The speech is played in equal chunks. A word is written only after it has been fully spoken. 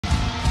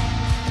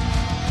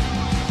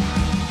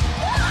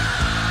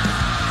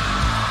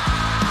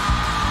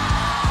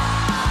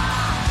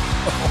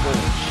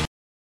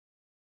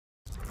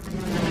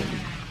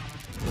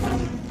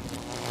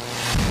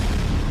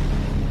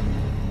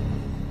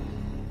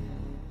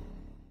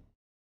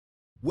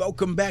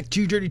Welcome back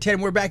to Dirty 10.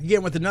 We're back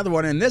again with another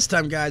one, and this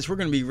time, guys, we're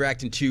going to be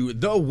reacting to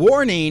The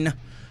Warning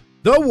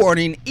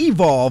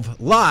Evolve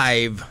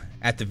live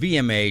at the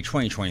VMA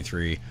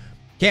 2023.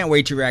 Can't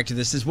wait to react to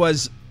this. This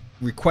was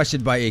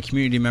requested by a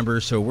community member,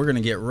 so we're going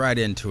to get right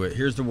into it.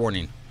 Here's The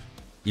Warning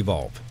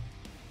Evolve.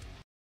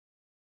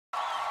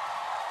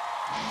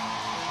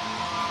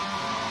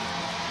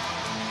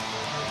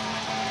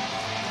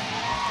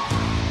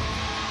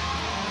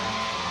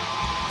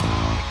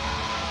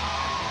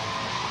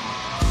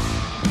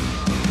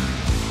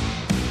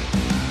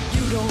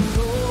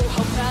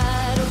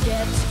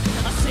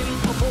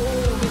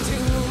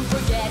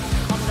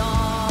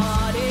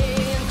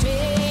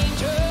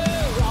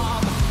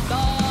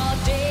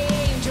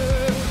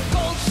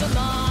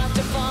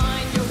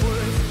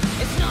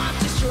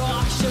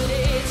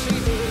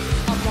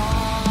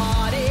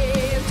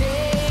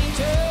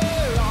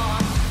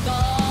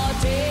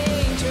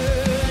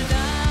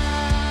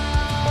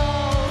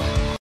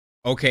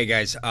 Okay,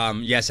 guys,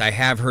 yes, I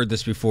have heard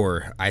this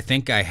before. I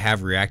think I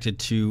have reacted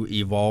to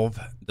Evolve,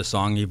 the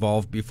song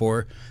Evolve,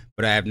 before,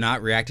 but I have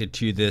not reacted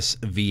to this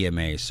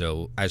VMA,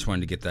 so I just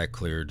wanted to get that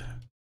cleared.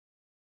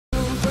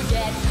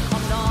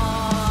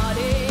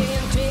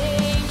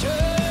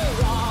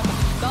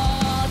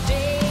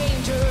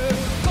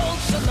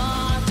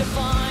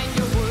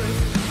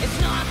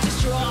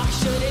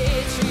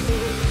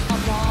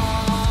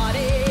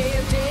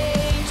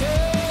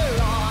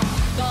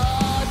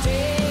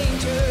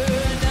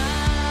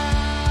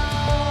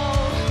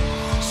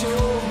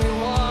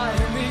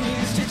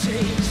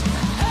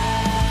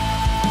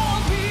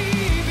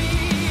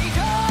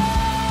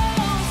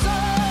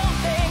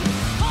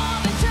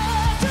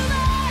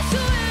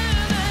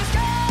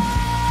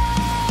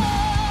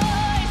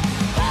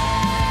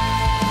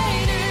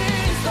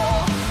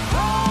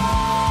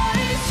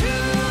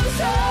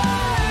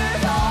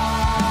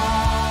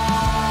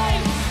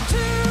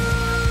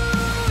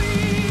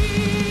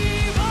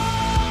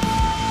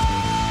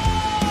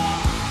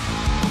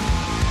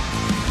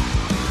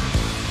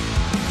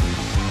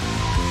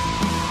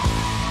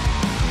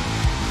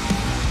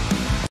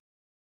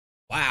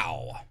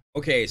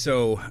 Okay,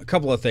 so a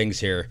couple of things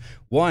here.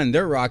 One,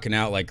 they're rocking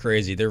out like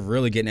crazy. They're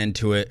really getting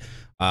into it.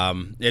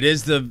 It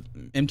is the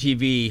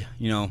MTV,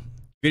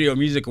 Video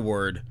Music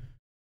Award.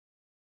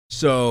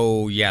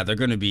 So yeah, they're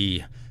gonna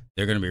be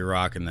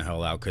rocking the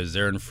hell out because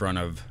they're in front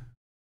of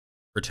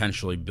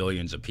potentially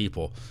billions of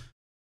people.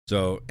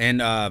 So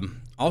and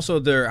also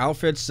their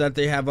outfits that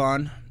they have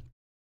on,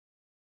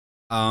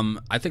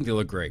 I think they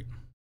look great.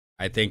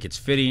 I think it's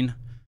fitting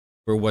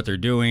for what they're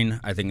doing.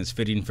 I think it's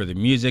fitting for the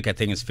music. I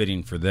think it's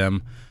fitting for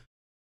them.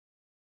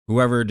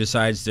 Whoever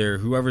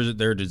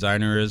their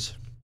designer is.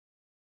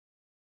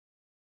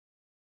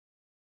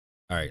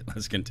 All right,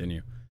 let's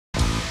continue.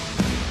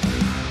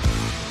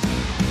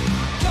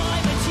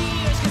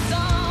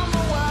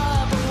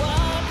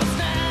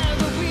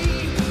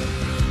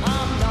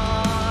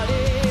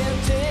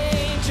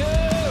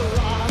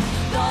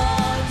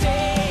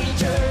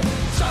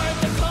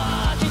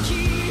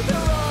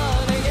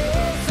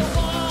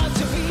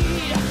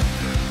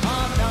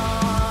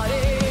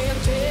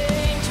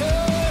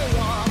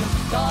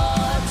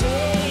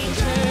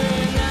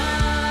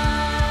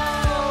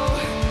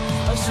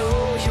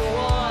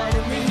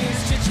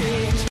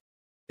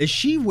 Is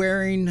she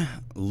wearing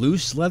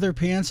loose leather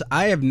pants?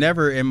 I have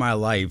never in my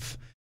life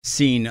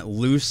seen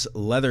loose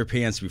leather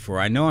pants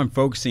before. I know I'm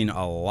focusing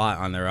a lot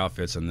on their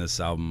outfits on this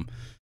album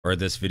or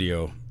this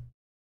video,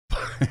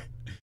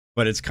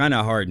 but it's kind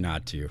of hard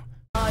not to.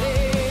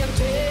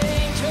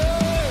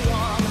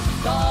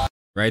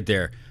 Right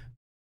there.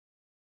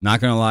 Not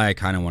gonna lie, I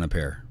kind of want a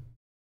pair.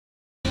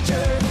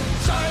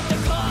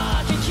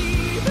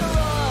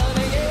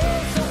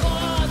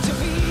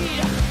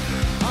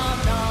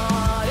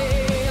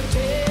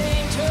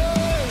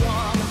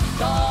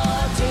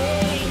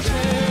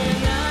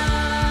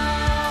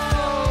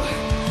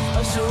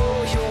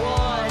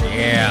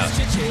 Yeah,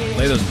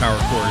 play those power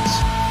chords.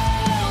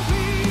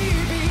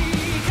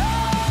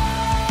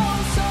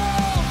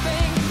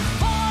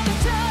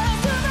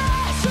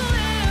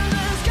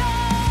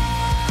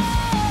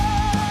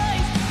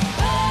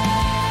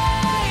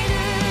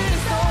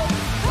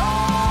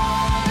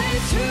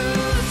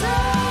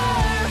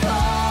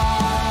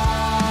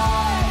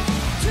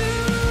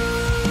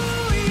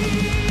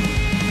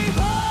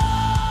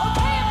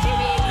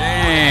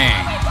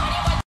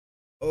 Dang.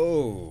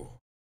 Oh.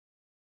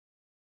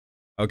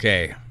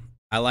 Okay,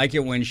 I like it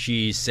when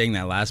she sang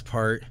that last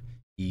part,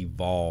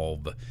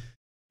 evolve.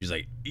 She's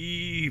like,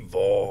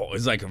 evolve.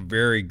 It's like a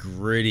very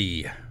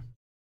gritty,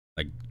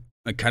 like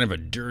kind of a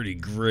dirty,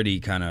 gritty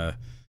kind of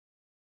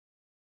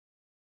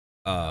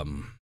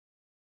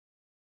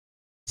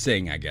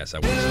sing, I guess I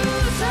would say.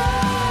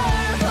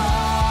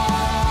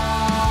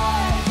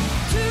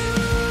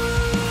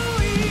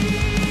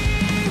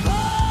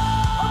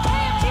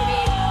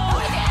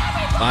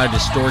 A lot of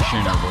distortion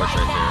in her voice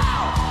right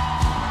there.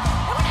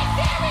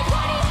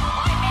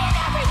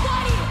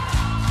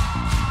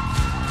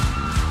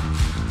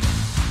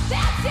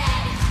 That's it!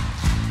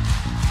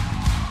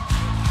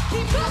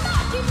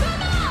 Keep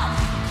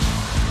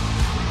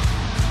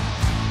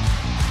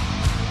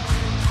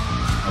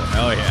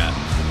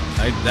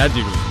That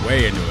dude was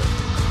way into it.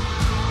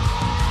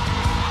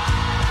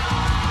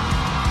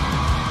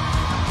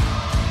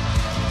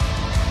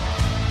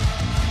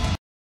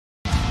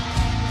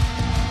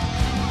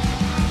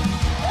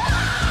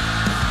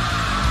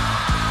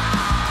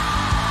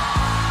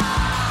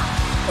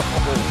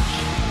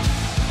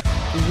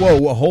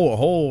 Whoa,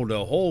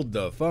 hold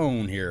the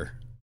phone here.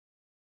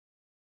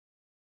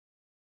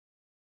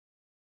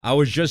 I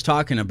was just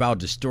talking about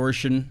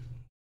distortion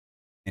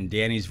and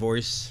Danny's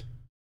voice.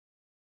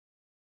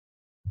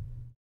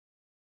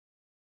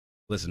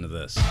 Listen to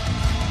this.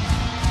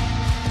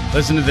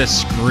 Listen to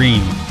this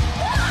scream.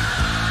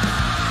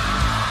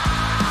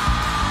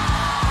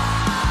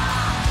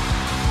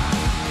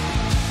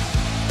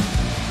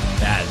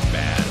 That's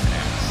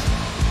badass.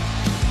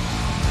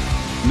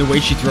 And the way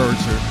she throws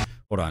her...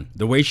 Hold on.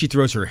 The way she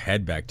throws her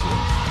head back to it.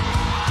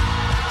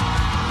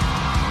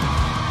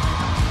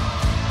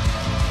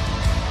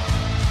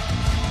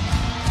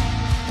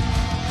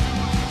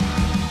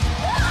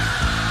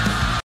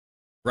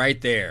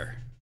 Right there.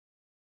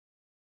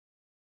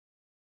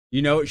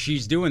 You know,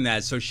 she's doing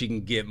that so she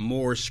can get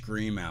more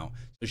scream out.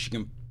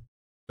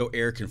 So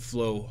air can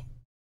flow,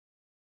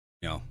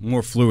 you know,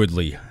 more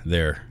fluidly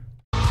there.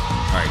 All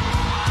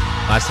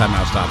right. Last time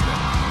I'll stop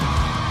that.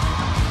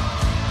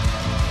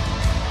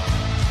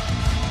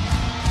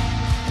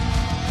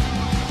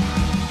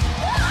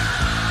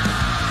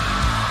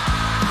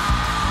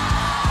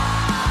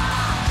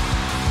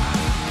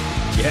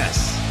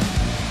 Yes.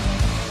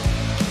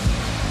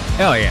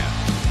 Hell yeah.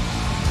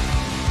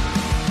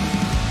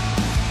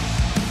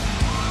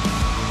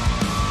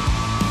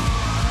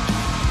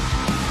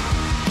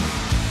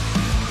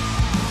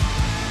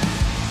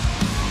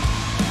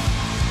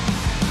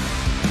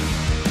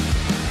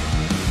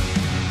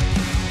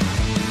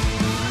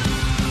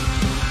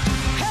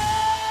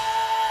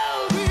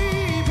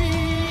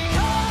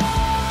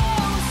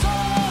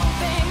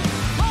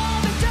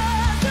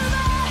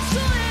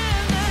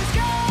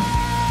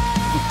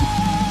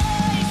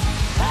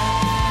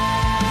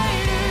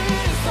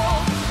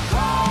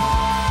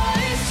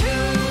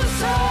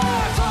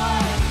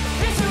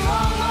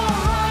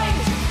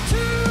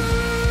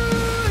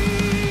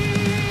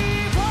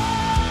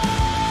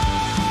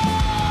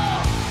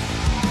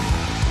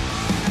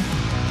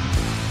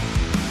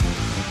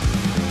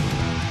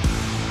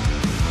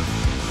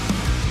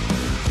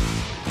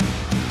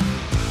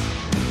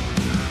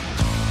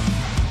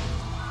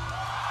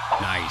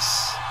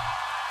 Nice.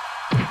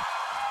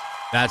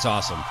 That's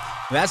awesome.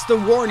 That's the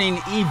Warning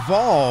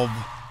Evolve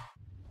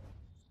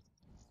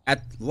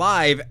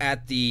live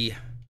at the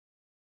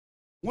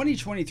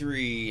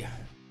 2023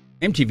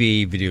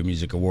 MTV Video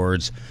Music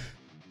Awards.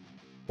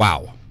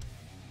 Wow.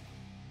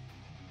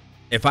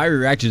 If I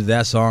reacted to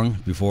that song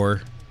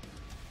before,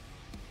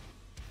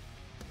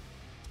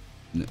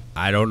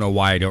 I don't know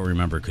why I don't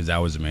remember, because that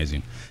was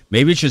amazing.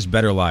 Maybe it's just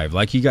better live.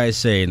 Like you guys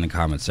say in the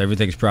comments,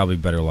 everything's probably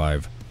better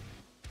live.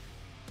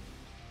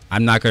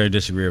 I'm not going to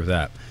disagree with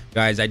that.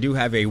 Guys, I do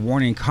have a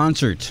Warning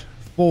concert,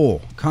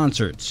 full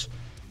concerts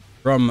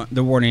from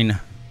the Warning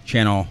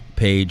channel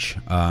page.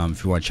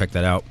 If you want to check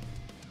that out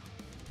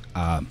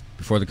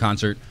before the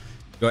concert,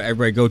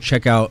 everybody go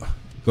check out,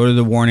 go to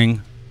the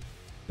Warning,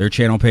 their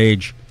channel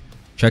page,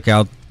 check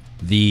out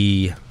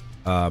the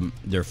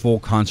their full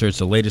concerts.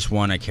 The latest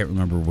one, I can't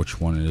remember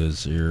which one it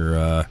is.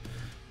 I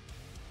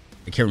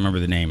can't remember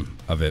the name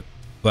of it,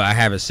 but I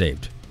have it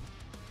saved.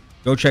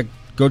 Go check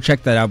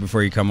that out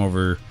before you come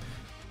over.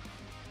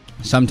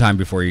 Sometime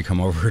before you come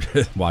over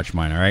to watch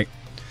mine, all right?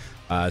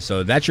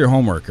 So that's your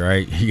homework, all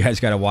right? You guys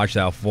got to watch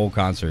that full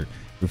concert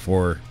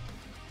before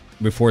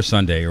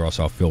Sunday, or else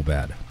I'll feel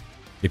bad.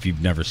 If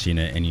you've never seen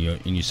it and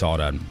you saw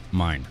it on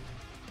mine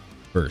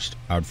first,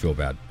 I would feel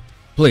bad.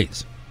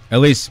 Please, at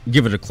least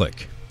give it a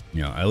click.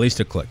 You know, at least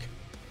a click.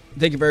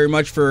 Thank you very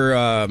much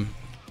for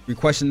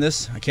requesting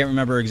this. I can't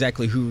remember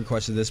exactly who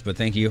requested this, but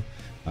thank you.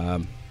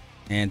 And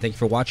thank you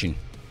for watching.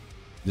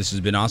 This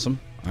has been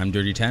awesome. I'm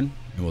Dirty 10,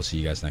 and we'll see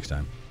you guys next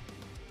time.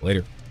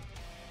 Later.